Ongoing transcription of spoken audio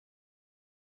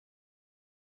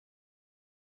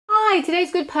Hi,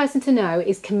 today's good person to know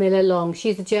is Camilla Long.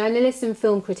 She's a journalist and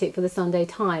film critic for the Sunday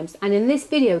Times, and in this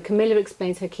video Camilla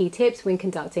explains her key tips when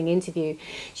conducting an interview.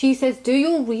 She says do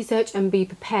your research and be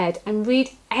prepared, and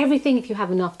read everything if you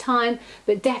have enough time,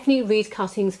 but definitely read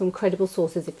cuttings from credible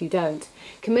sources if you don't.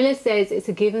 Camilla says it's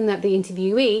a given that the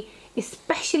interviewee,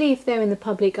 especially if they're in the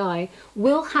public eye,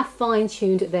 will have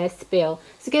fine-tuned their spiel.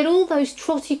 So get all those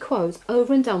trotty quotes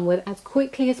over and done with as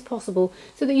quickly as possible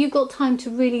so that you've got time to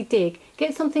really dig,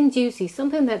 get something juicy,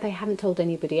 something that they haven't told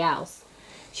anybody else.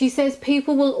 She says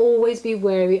people will always be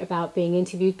wary about being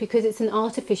interviewed because it's an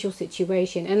artificial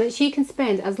situation, and that she can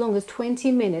spend as long as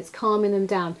 20 minutes calming them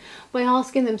down by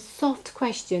asking them soft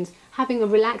questions, having a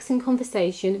relaxing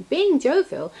conversation, being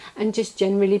jovial, and just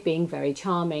generally being very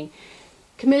charming.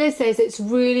 Camilla says it's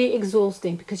really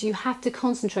exhausting because you have to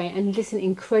concentrate and listen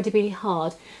incredibly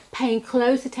hard, paying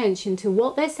close attention to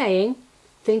what they're saying,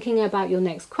 thinking about your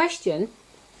next question,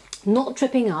 not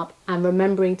tripping up, and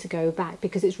remembering to go back,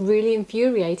 because it's really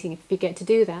infuriating if you forget to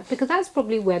do that, because that's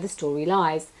probably where the story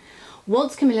lies.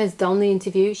 Once Camilla has done the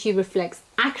interview, she reflects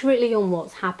accurately on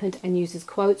what's happened and uses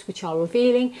quotes which are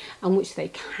revealing and which they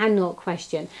cannot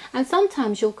question. And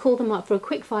sometimes you'll call them up for a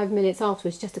quick 5 minutes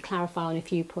afterwards just to clarify on a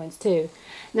few points too.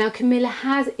 Now, Camilla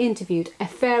has interviewed a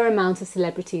fair amount of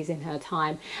celebrities in her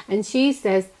time, and she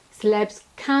says celebs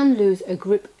can lose a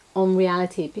grip on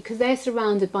reality because they're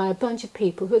surrounded by a bunch of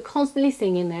people who are constantly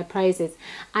singing their praises,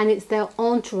 and it's their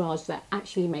entourage that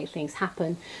actually make things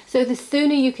happen. So the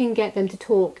sooner you can get them to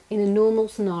talk in a normal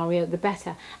scenario, the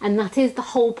better, and that is the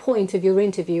whole point of your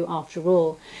interview after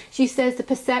all. She says the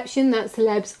perception that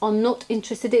celebs are not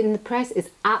interested in the press is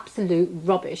absolute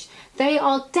rubbish. They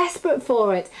are desperate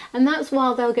for it, and that's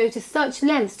why they'll go to such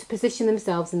lengths to position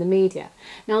themselves in the media.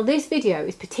 Now, this video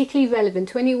is particularly relevant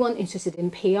to anyone interested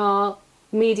in PR,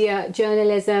 media,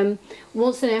 journalism,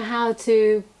 wants to know how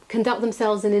to conduct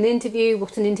themselves in an interview,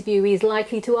 what an interviewee is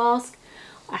likely to ask.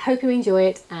 I hope you enjoy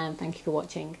it, and thank you for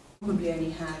watching. I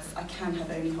can have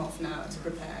only half an hour to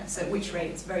prepare, so at which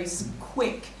rate it's a very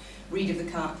quick read of the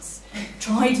cuts,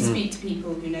 try to speak to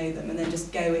people who know them, and then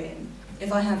just go in.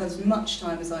 If I have as much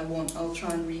time as I want, I'll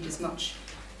try and read as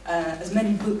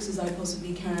many books as I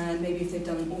possibly can, maybe if they've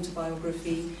done an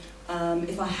autobiography.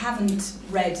 If I haven't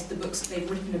read the books that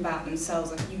they've written about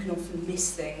themselves, you can often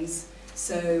miss things,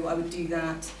 so I would do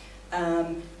that.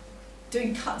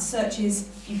 Doing cut searches,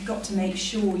 you've got to make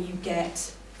sure you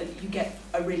get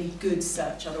a really good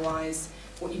search, otherwise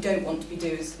what you don't want to be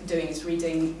doing is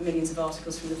reading millions of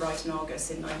articles from the Brighton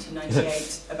Argus in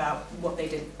 1998 about what they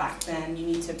did back then. You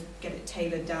need to get it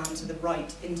tailored down to the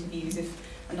right interviews. If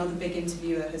another big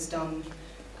interviewer has done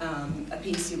a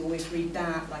piece, you'll always read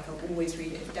that. Like, I'll always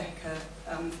read it if Decker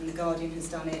from The Guardian has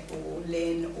done it, or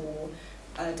Lynn, or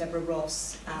Deborah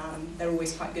Ross. They're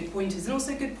always quite good pointers, and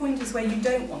also good pointers where you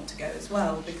don't want to go as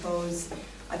well, because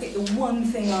I think the one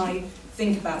thing I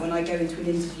think about when I go into an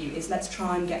interview is let's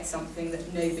try and get something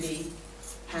that nobody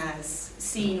has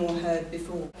seen or heard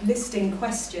before. Listing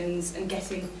questions and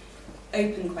getting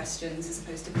open questions as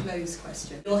opposed to closed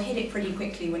questions. You'll hit it pretty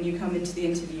quickly when you come into the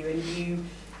interview, and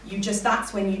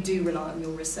that's when you do rely on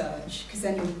your research, because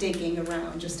then you're digging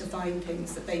around just to find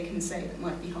things that they can say that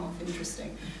might be half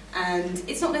interesting. And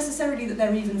it's not necessarily that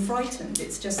they're even frightened,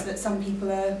 it's just that some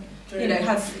people are,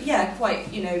 have quite,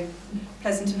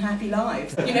 pleasant and happy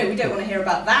lives. We don't want to hear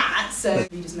about that, so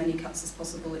read as many cuts as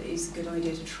possible. It is a good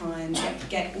idea to try and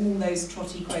get all those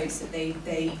trotty quotes that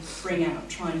they bring out,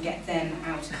 try and get them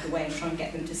out of the way and try and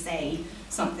get them to say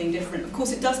something different. Of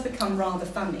course, it does become rather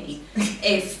funny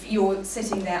if you're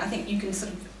sitting there. I think you can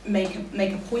sort of make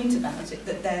a point about it,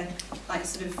 that they're like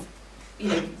sort of,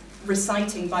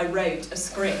 reciting by rote a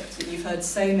script that you've heard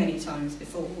so many times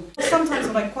before. Sometimes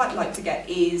what I quite like to get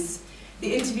is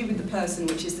the interview with the person,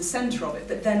 which is the centre of it,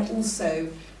 but then also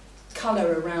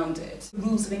colour around it. The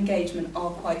rules of engagement are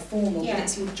quite formal, but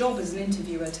it's your job as an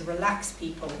interviewer to relax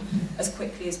people as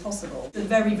quickly as possible. It's a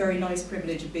very, very nice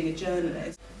privilege of being a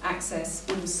journalist, access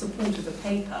all the support of a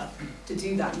paper to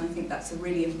do that, and I think that's a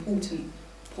really important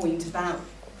point about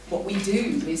what we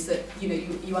do, is that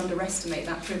you underestimate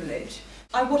that privilege.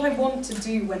 What I want to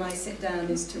do when I sit down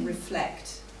is to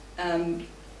reflect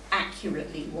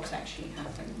accurately what actually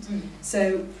happened.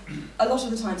 So a lot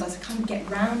of the times I kind of get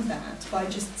round that by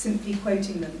just simply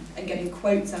quoting them and getting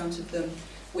quotes out of them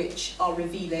which are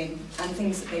revealing, and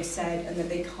things that they've said and that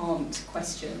they can't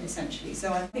question, essentially.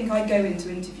 So I think I go into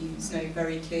interviews knowing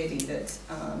very clearly that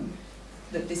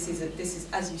that this is,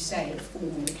 as you say, a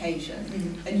formal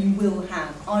occasion, and you will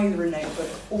have either a notebook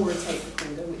or a tape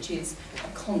recorder, which is a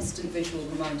constant visual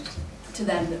reminder to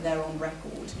them that they're on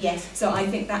record. Yes. So I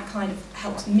think that kind of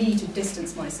helps me to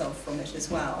distance myself from it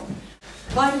as well.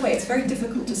 By the way, it's very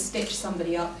difficult to stitch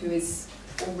somebody up who is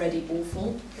already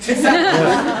awful.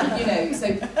 You know,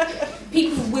 so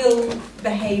people will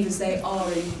behave as they are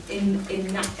in a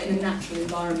natural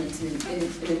environment in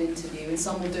an interview, and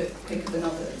some will do it quicker than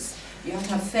others. You have to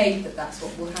have faith that that's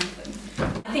what will happen.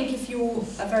 I think if you're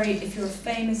a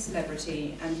famous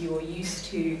celebrity and you're used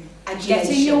to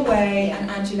getting your way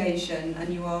and adulation,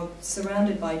 and you are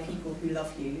surrounded by people who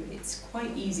love you, it's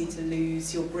quite easy to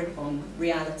lose your grip on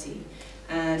reality.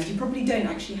 And you probably don't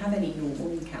actually have any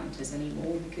normal encounters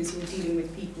anymore, because you're dealing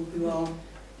with people who are,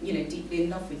 you know, deeply in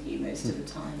love with you most of the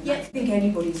time. Yeah, I think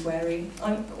anybody's wary.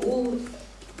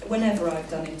 Whenever I've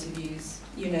done interviews,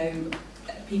 you know,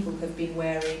 people have been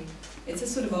wary. It's a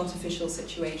sort of artificial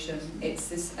situation. It's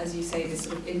this, as you say, this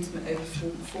sort of intimate,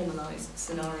 over-formalised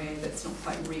scenario that's not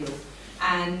quite real.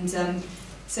 And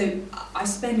so I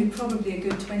spend probably a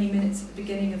good 20 minutes at the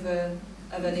beginning of an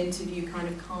interview kind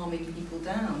of calming people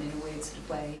down in a weird sort of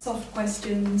way. Soft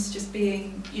questions, just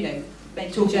being, you know,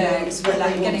 making jokes,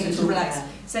 getting them to relax,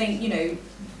 saying, you know,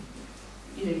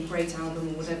 great album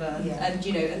or whatever, and,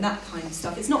 you know, and that kind of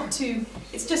stuff. It's not too,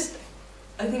 it's just,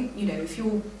 I think, you know, if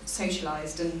you're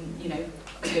socialised and, you know,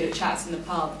 good at chats in the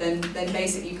pub, then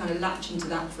basically you kind of latch into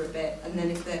that for a bit, and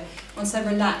then once they're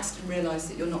relaxed and realise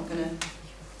that you're not going to,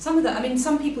 some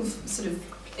people sort of,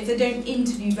 if they don't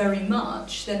interview very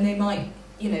much, then they might,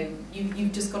 you know,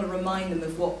 you've just got to remind them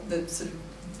of what the sort of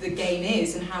the game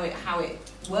is and how it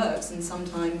works, and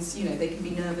sometimes, you know, they can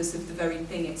be nervous of the very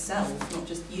thing itself, not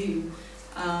just you.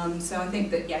 So I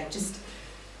think that, yeah, just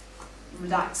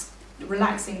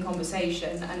relaxing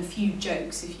conversation and a few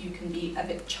jokes, if you can be a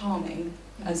bit charming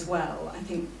as well, I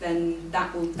think then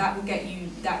that will get you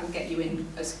in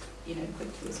as, you know,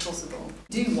 quickly as possible.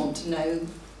 Do want to know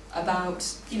about,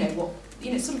 you know, what, you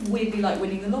know, it's sort of weirdly like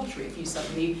winning the lottery if you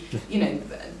suddenly, you know,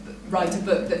 write a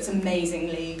book that's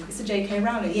amazingly, it's a J.K.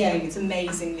 Rowling thing, it's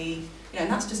amazingly, you know, and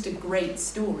that's just a great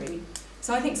story.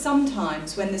 So I think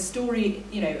sometimes when the story,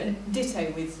 you know, and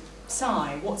ditto with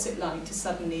Psy, what's it like to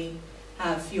suddenly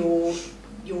have your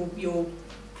you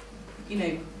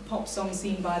know, pop song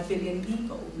seen by 1 billion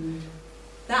people?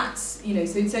 That's, you know,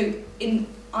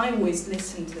 I always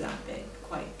listen to that bit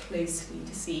quite closely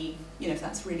to see, you know, if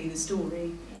that's really the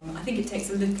story. I think it takes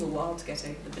a little while to get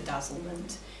over the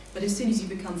bedazzlement, but as soon as you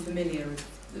become familiar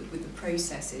with the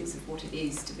processes of what it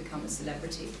is to become a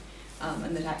celebrity,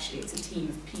 and that actually it's a team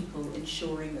of people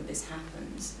ensuring that this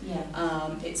happens,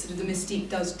 it's sort of, the mystique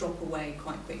does drop away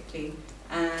quite quickly,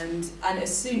 and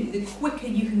the quicker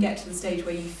you can get to the stage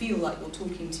where you feel like you're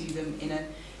talking to them in a,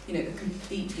 you know, a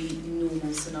completely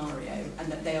normal scenario,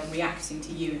 and that they are reacting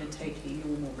to you in a totally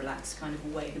normal, relaxed kind of a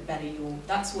way, the better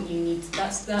that's what you need.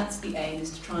 That's the aim,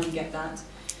 is to try and get that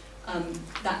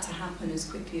to happen as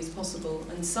quickly as possible.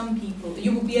 And some people,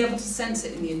 you will be able to sense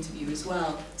it in the interview as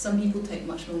well. Some people take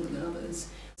much longer than others.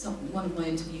 One of my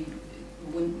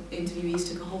interviewees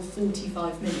took a whole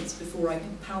 45 minutes before I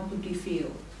could palpably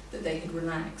feel that they had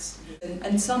relaxed,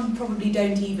 and some probably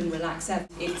don't even relax ever.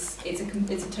 It's a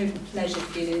total pleasure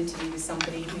to be in an interview with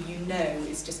somebody who you know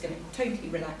is just going to totally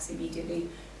relax immediately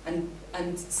and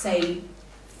say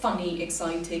funny,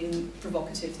 exciting,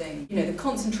 provocative things. You know, the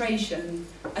concentration.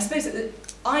 I suppose that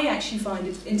I actually find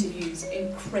interviews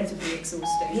incredibly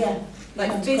exhausting. Yeah,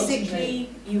 like physically,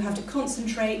 you have to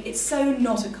concentrate. It's so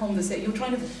not a conversation. You're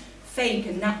trying to fake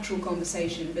a natural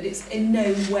conversation, but it's in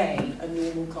no way a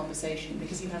normal conversation,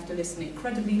 because you have to listen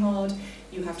incredibly hard,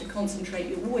 you have to concentrate,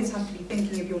 you always have to be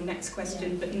thinking of your next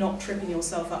question, but not tripping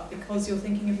yourself up because you're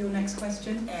thinking of your next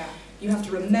question. You have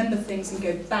to remember things and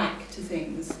go back to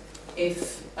things.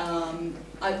 If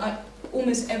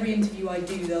almost every interview I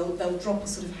do, they'll drop a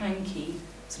sort of hanky,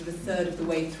 sort of a third of the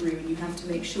way through, and you have to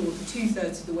make sure for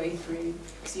 2/3 of the way through,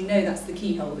 because you know that's the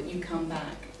keyhole, that you come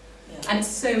back. And it's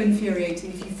so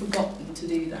infuriating if you've forgotten to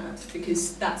do that,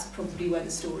 because that's probably where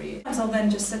the story is. I'll then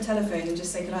just telephone and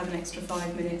just say, could I have an extra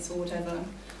 5 minutes or whatever?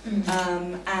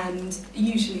 And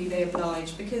usually they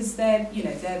oblige, because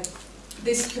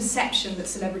this perception that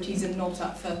celebrities are not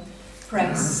up for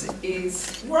press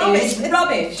is rubbish.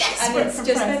 And it's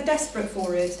just, they're desperate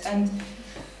for it. And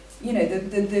you know,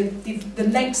 the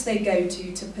lengths they go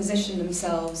to position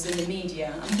themselves in the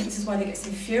media. I think this is why they get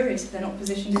so furious if they're not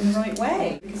positioned in the right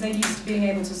way, because they're used to being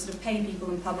able to sort of pay people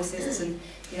and publicists and,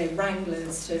 you know,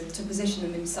 wranglers to position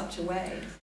them in such a way.